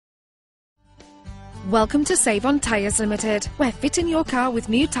Welcome to Save On Tyres Ltd, where fitting your car with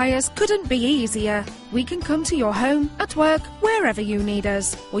new tyres couldn't be easier. We can come to your home, at work, wherever you need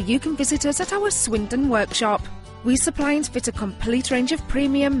us, or you can visit us at our Swindon workshop. We supply and fit a complete range of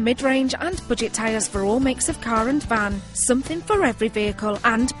premium, mid-range and budget tyres for all makes of car and van. Something for every vehicle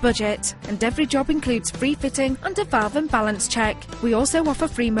and budget. And every job includes free fitting and a valve and balance check. We also offer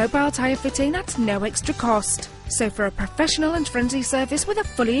free mobile tyre fitting at no extra cost. So for a professional and friendly service with a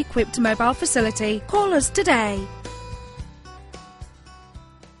fully equipped mobile facility, call us today.